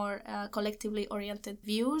more collectively oriented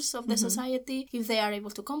views of the society, if they are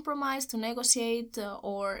able to compromise, to negotiate,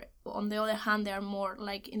 or on the other hand, they are more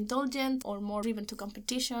like indulgent or more driven to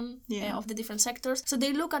competition of the different sectors. So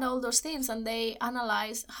they look at all those things and they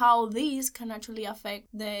analyze how these can actually affect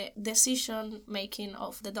the decision making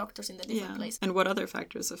of the doctors in the different places. And what other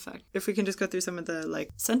factors affect. If we can just go through some of the like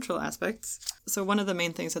central aspects. So one of the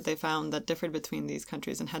main things that they found that differed between these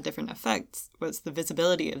countries and had different effects was the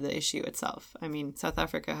visibility of the issue itself. I mean, South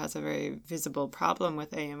Africa has a very visible problem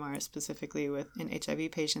with AMR, specifically in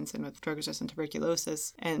HIV patients and with drug-resistant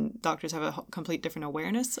tuberculosis, and doctors have a complete different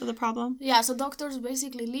awareness of the problem. Yeah, so doctors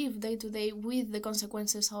basically live day to day with the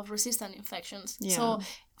consequences of resistant infections. Yeah. So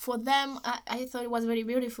for them, I thought it was very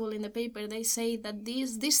beautiful in the paper. They say that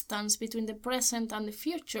this distance between the present and the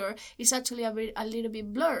future is actually a little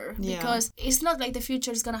bit blurred because it's not like the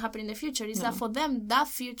future is going to happen in the future. It's that for them, that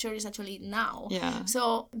future is actually now. Yeah.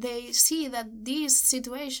 So they see that this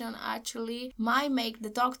situation actually might make the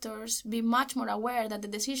doctors be much more aware that the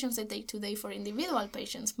decisions they take today for individual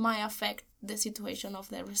patients might affect the situation of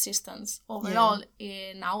the resistance overall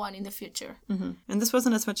now and in the future. And this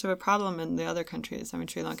wasn't as much of a problem in the other countries. I mean,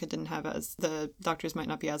 Sri Lanka didn't have the doctors might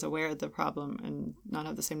not be as aware of the problem and not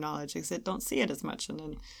have the same knowledge because they don't see it as much. And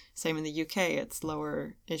then same in the UK, it's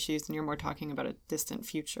lower issues and you're more talking about a distant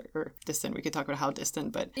future, or distant, we could talk about how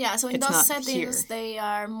distant, but so in it's those not settings, here. they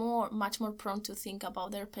are much more prone to think about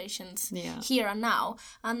their patients Yeah. here and now.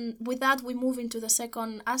 And with that, we move into the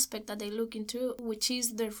second aspect that they look into, which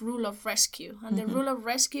is the rule of rescue. And the rule of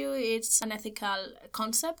rescue is an ethical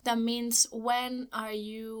concept that means when are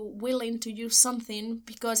you willing to use something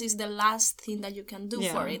because it's the last thing that you can do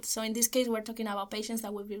for it. So in this case, we're talking about patients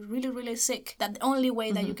that will be really, really sick, that the only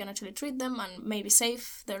way that you can actually treat them and maybe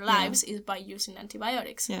save their lives is by using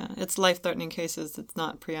antibiotics. Yeah, it's life-threatening cases. It's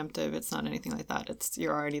not preemptive. It's not anything like that. It's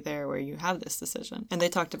you're already there where you have this decision. And they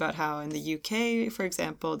talked about how in the UK, for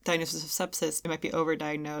example, diagnosis of sepsis, it might be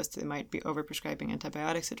overdiagnosed. It might be overprescribing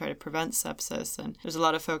antibiotics to try to prevent sepsis. And there's a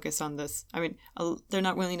lot of focus on this. I mean, they're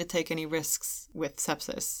not willing to take any risks with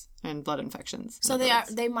sepsis. and blood infections. So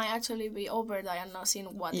they might actually be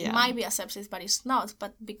overdiagnosing what it might be a sepsis, but it's not.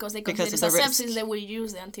 But because they consider it a sepsis, they will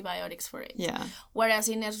use the antibiotics for it. Yeah. Whereas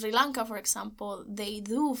in Sri Lanka, for example, they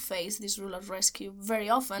do face this rule of rescue very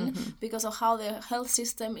often because of how the health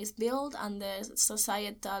system is built and the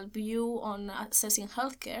societal view on assessing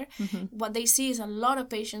healthcare. What they see is a lot of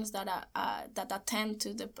patients that attend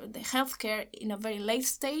to the healthcare in a very late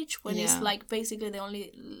stage when it's like basically the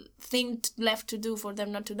only thing left to do for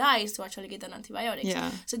them not to die is to actually get an antibiotic.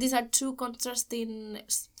 Yeah. So these are two contrasting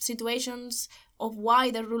situations of why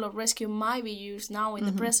the rule of rescue might be used now in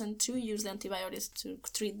the present to use the antibiotics to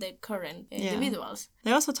treat the current individuals.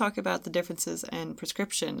 They also talk about the differences in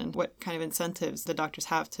prescription and what kind of incentives the doctors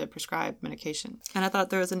have to prescribe medication. And I thought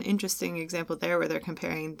there was an interesting example there where they're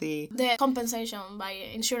comparing the compensation by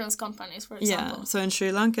insurance companies, for example. Yeah, so in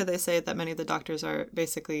Sri Lanka, they say that many of the doctors are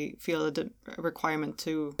basically feel a requirement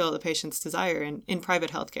to fill the patient's desire in private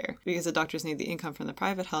healthcare. Because the doctors need the income from the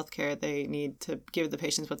private healthcare, they need to give the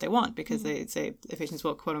patients what they want because they say the patients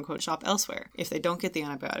will quote-unquote shop elsewhere if they don't get the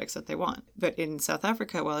antibiotics that they want. But in South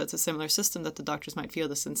Africa, while it's a similar system that the doctors might feel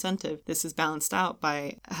this incentive, this is balanced out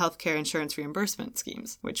by healthcare insurance reimbursement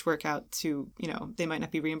schemes, which work out to, they might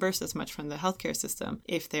not be reimbursed as much from the healthcare system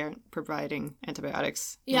if they're providing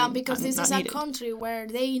antibiotics. Yeah, because this is a country where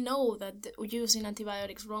they know that using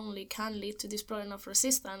antibiotics wrongly can lead to this problem of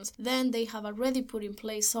resistance. Then they have already put in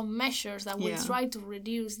place some measures that will try to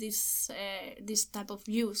reduce this type of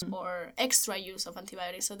use or extra use of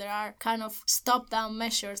antibiotics. So there are kind of stop-down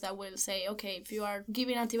measures that will say, okay, if you are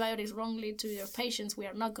giving antibiotics wrongly to your patients, we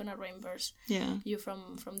are not going to reimburse you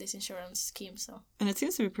from this insurance scheme. So, and it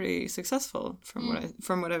seems to be pretty successful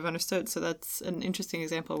from what I've understood. So that's an interesting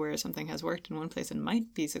example where something has worked in one place and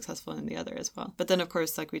might be successful in the other as well. But then, of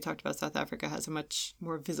course, like we talked about, South Africa has a much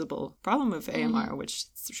more visible problem of AMR, which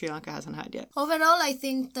Sri Lanka hasn't had yet. Overall, I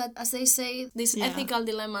think that, as they say, these ethical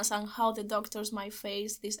dilemmas and how the doctors might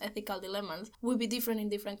face these ethical dilemmas will be different in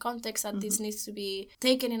different contexts, and this needs to be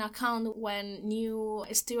taken in account when new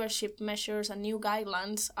stewardship measures and new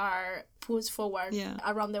guidelines are put forward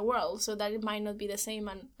around the world, so that it might not be the same,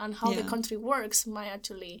 and how the country works might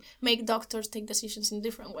actually make doctors take decisions in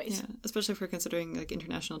different ways. Yeah, especially if we're considering like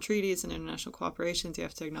international treaties and international cooperations, you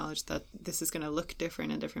have to acknowledge that this is going to look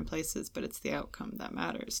different in different places, but it's the outcome that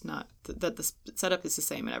matters, not that the setup is the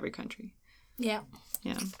same in every country. Yeah.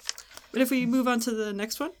 Yeah. But if we move on to the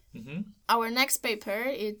next one. Our next paper,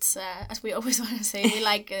 it's, as we always want to say, we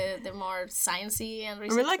like the more sciencey and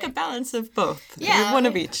research. We like a balance of both. Yeah. One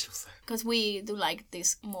of each. Because we do like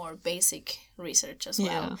this more basic research as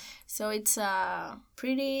well. So it's a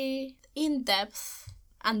pretty in-depth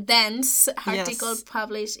and dense article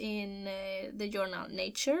published in the journal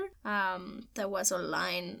Nature that was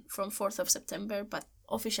online from 4th of September, but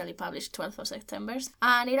officially published 12th of September.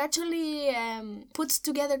 And it actually puts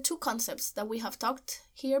together two concepts that we have talked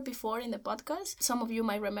here before in the podcast. Some of you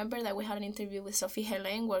might remember that we had an interview with Sophie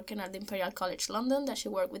Helene working at the Imperial College London, that she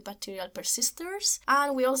worked with bacterial persisters.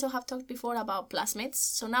 And we also have talked before about plasmids.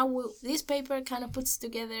 So now this paper kind of puts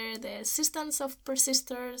together the existence of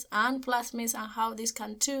persisters and plasmids and how these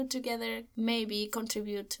can two together maybe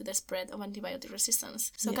contribute to the spread of antibiotic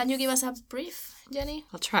resistance. So can you give us a brief, Jenny?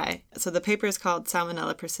 I'll try. So the paper is called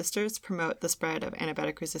Salmonella Persisters Promote the Spread of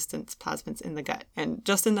Antibiotic Resistant Plasmids in the Gut. And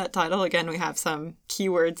just in that title, again, we have some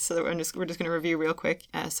keywords so that we're just going to review real quick.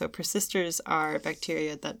 So persisters are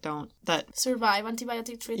bacteria that survive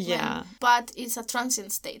antibiotic treatment, but it's a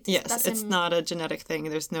transient state. Yes, it's not a genetic thing.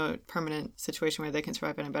 There's no permanent situation where they can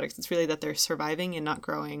survive antibiotics. It's really that they're surviving and not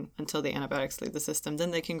growing until the antibiotics leave the system.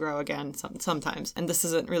 Then they can grow again sometimes. And this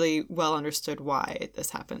isn't really well understood why this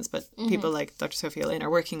happens, but people like Dr. Sophie Helene are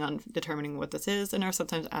working on determining what this is and are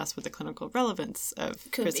sometimes asked what the clinical relevance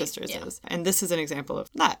of persisters is. And this is an example of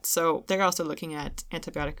that. So they're also looking at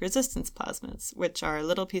antibiotic resistance plasmids, which are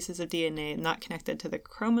little pieces of DNA not connected to the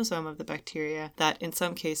chromosome of the bacteria that in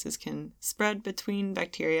some cases can spread between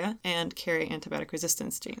bacteria and carry antibiotic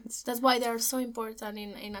resistance genes. That's why they're so important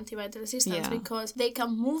in antibiotic resistance, because they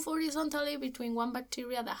can move horizontally between one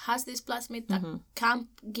bacteria that has this plasmid that can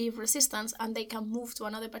give resistance, and they can move to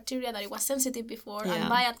another bacteria that it was sensitive before, and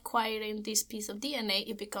by acquiring this piece of DNA,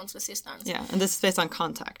 it becomes resistant. Yeah, and this is based on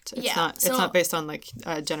contact. It's not based on like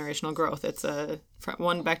generational growth. It's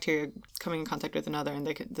one bacteria coming in contact with another, and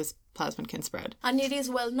this plasmid can spread. And it is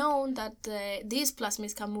well known that these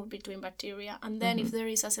plasmids can move between bacteria, and then if there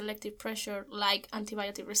is a selective pressure like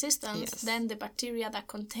antibiotic resistance, then the bacteria that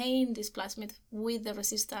contain this plasmid with the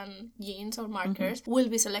resistant genes or markers will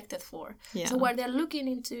be selected for. Yeah. So what they're looking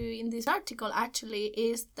into in this article actually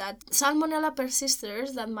is that Salmonella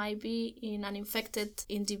persisters that might be in an infected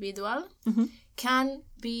individual can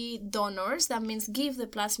be donors, that means give the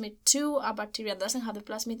plasmid to a bacteria that doesn't have the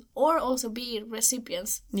plasmid, or also be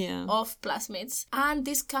recipients of plasmids. And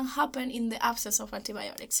this can happen in the absence of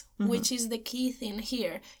antibiotics, which is the key thing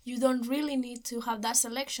here. You don't really need to have that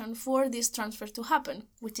selection for this transfer to happen,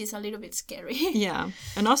 which is a little bit scary. Yeah.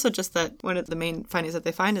 And also just that one of the main findings that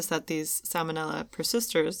they find is that these Salmonella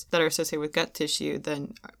persisters that are associated with gut tissue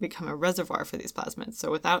then become a reservoir for these plasmids.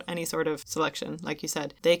 So without any sort of selection, like you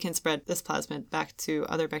said, they can spread this plasmid back to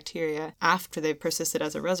other bacteria after they've persisted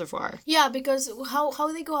as a reservoir. Yeah, because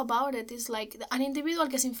how they go about it is like an individual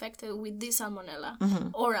gets infected with this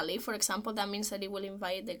Salmonella orally, for example. That means that it will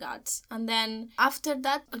invade the guts. And then after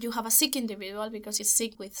that, you have a sick individual because he's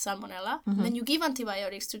sick with Salmonella. Then you give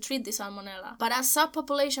antibiotics to treat the Salmonella. But a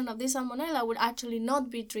subpopulation of this Salmonella will actually not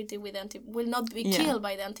be treated with will not be killed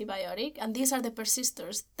by the antibiotic. And these are the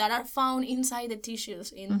persisters that are found inside the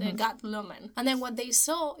tissues in the gut lumen. And then what they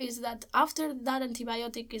saw is that after that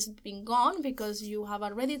antibiotic is being gone, because you have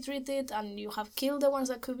already treated and you have killed the ones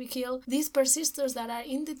that could be killed, these persisters that are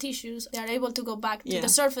in the tissues, they are able to go back to the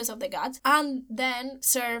surface of the gut and then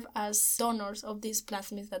serve as donors of these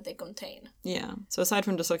plasmids that they contain. Yeah. So aside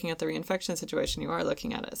from just looking at the reinfection situation, you are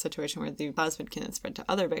looking at a situation where the plasmid can then spread to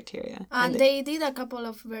other bacteria. And they did a couple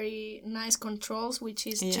of very nice controls, which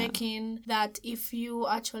is checking that if you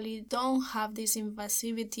actually don't have this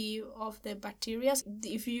invasivity of the bacteria,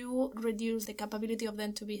 if you reduce the capability of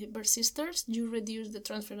them to be persisters, you reduce the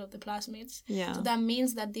transfer of the plasmids. Yeah. So that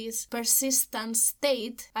means that this persistent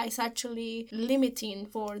state is actually limiting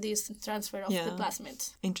for this transfer of the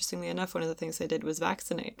plasmids. Interestingly enough, one of the things they did was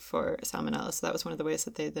vaccinate for Salmonella. So that was one of the ways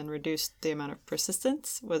that they then reduced the amount of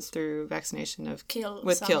persistence, was through vaccination of killed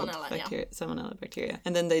Salmonella bacteria.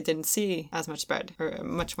 And then they didn't see as much spread, or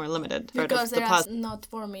much more limited. Because they're not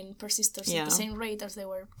forming persisters at the same rate as they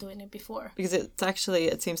were doing it before. Because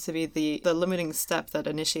it seems to be the limiting step that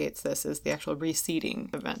initiates this is the actual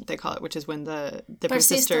reseeding event, they call it, which is when the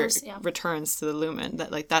persister returns to the lumen.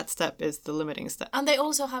 That step is the limiting step. And they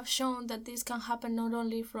also have shown that this can happen not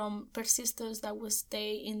only from persisters that will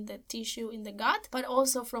stay in the tissue in the gut, but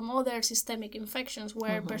also from other systemic infections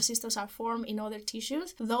where persisters are formed in other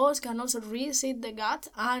tissues. Those can also reseed the gut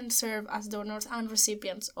and serve as donors and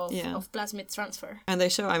recipients of plasmid transfer. And they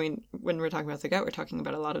show, I mean, when we're talking about the gut, we're talking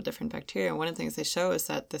about a lot of different bacteria. And one of the things they show is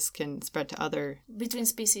that this can spread to other... between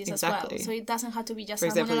species as well. So it doesn't have to be just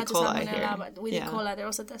Salmonella to Salmonella here. But with E. coli, they're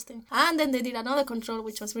also testing. And then they did another control,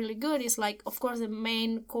 which was really good. It's like, of course, the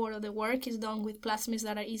main core of the work is done with plasmids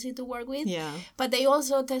that are easy to work with. Yeah. But they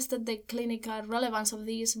also tested the clinical relevance of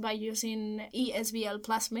these by using ESBL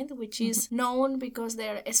plasmid, which is known because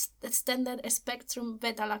they're extended spectrum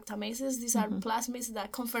beta-lactamases. These are plasmids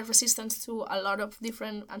that confer resistance to a lot of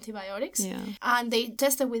different antibiotics. Yeah. And they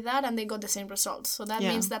tested with that and they got the same results. So that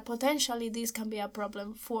means that potentially this can be a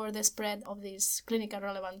problem for the spread of these clinical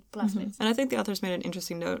relevant plasmids. And I think the authors made an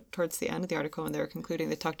interesting note towards the end of the article when they were concluding.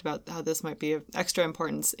 They talked about how this might be of extra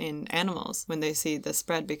importance in animals when they see the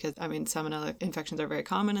spread, because, I mean, Salmonella infections are very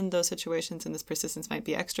common in those situations, and this persistence might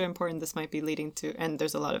be extra important. This might be leading to, and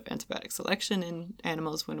there's a lot of antibiotic selection in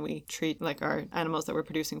animals when we treat, like, our animals that we're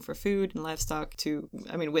producing for food and livestock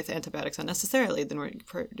with antibiotics unnecessarily, then we're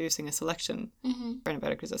producing a selection for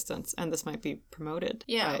antibiotic resistance, and this might be promoted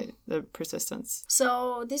by the persistence.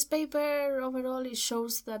 So this paper overall, it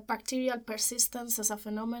shows that bacterial persistence as a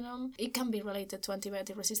phenomenon, it can be related to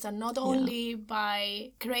antibiotic resistance, not only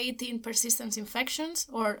by creating persistent infections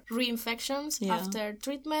or reinfections after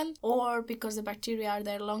treatment, or because the bacteria are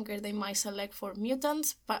there longer, they might select for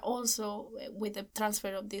mutants, but also with the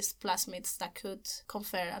transfer of these plasmids that could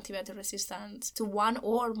confer antibiotic resistance to one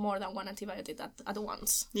or more than one antibiotic at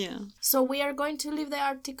once. Yeah. So we are going to leave the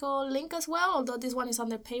article link as well, although this one is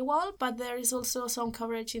under paywall, but there is also some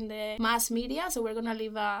coverage in the mass media, so we're going to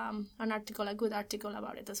leave a good article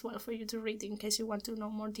about it as well for you to read in case you want to know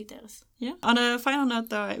more details. Yeah. On a final note,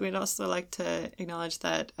 though, we'd also like to acknowledge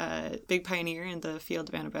that a big pioneer in the field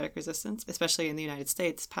of antibiotic resistance, especially in the United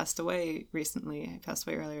States, passed away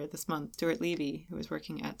earlier this month. Stuart Levy, who was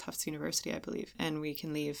working at Tufts University, I believe. And we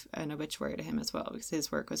can leave an obituary to him as well, because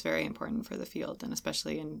his work was very important for the field, and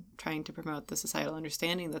especially in trying to promote the societal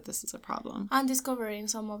understanding that this is a problem. And discovering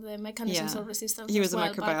some of the mechanisms of resistance. He was a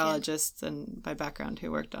microbiologist and by background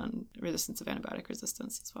who worked on resistance of antibiotic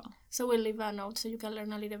resistance as well. So we'll leave a note so you can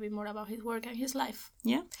learn a little bit more about his work and his life.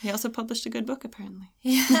 Yeah. He also published a good book, apparently.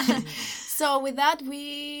 Yeah. So with that,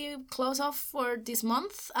 we close off for this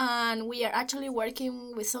month, and we are actually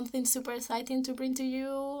working with something super exciting to bring to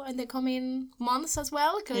you in the coming months as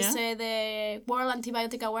well, because the World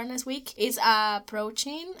Antibiotic Awareness Week is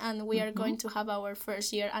approaching, and we are going to have our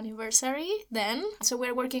first year anniversary then. So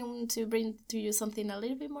we're working to bring bring to you something a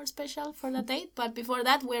little bit more special for that date. But before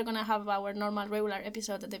that, we're going to have our normal regular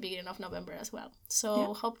episode at the beginning of November as well.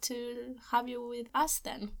 So hope to have you with us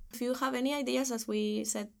then. If you have any ideas, as we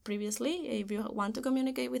said previously, if you want to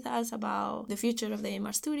communicate with us about the future of the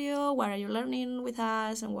AMR studio, what are you learning with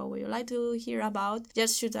us and what would you like to hear about,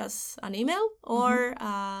 just shoot us an email or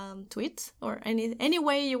tweet or any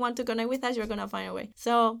way you want to connect with us, you're going to find a way.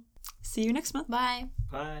 So see you next month. Bye.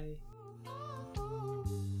 Bye.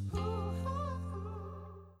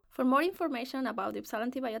 For more information about the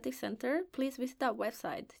Uppsala Antibiotic Center, please visit our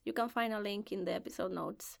website. You can find a link in the episode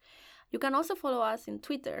notes. You can also follow us in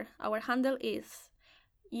Twitter. Our handle is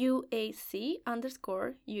UAC_UU.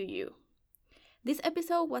 This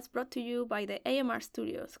episode was brought to you by the AMR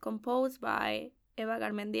Studios, composed by Eva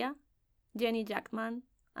Garmendia, Jenny Jackman,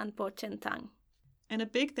 and Po Chen Tang. And a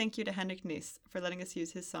big thank you to Henrik Niss for letting us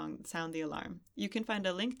use his song Sound the Alarm. You can find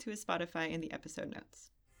a link to his Spotify in the episode notes.